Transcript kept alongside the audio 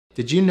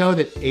Did you know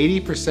that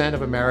 80%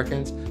 of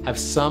Americans have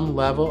some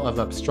level of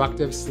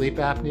obstructive sleep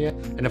apnea,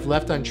 and if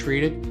left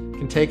untreated,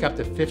 can take up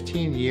to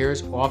 15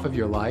 years off of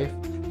your life?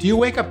 Do you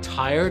wake up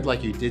tired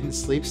like you didn't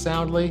sleep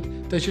soundly?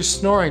 Does your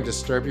snoring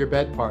disturb your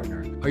bed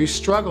partner? Are you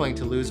struggling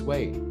to lose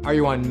weight? Are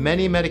you on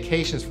many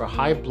medications for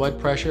high blood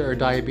pressure or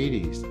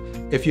diabetes?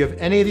 If you have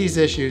any of these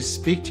issues,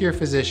 speak to your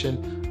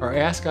physician or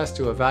ask us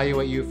to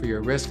evaluate you for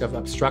your risk of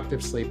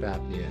obstructive sleep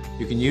apnea.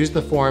 You can use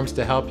the forms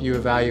to help you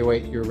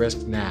evaluate your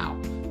risk now.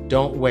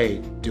 Don't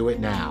wait, do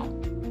it now.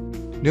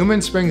 Newman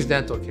Springs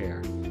Dental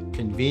Care.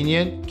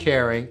 Convenient,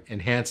 caring,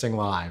 enhancing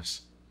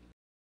lives.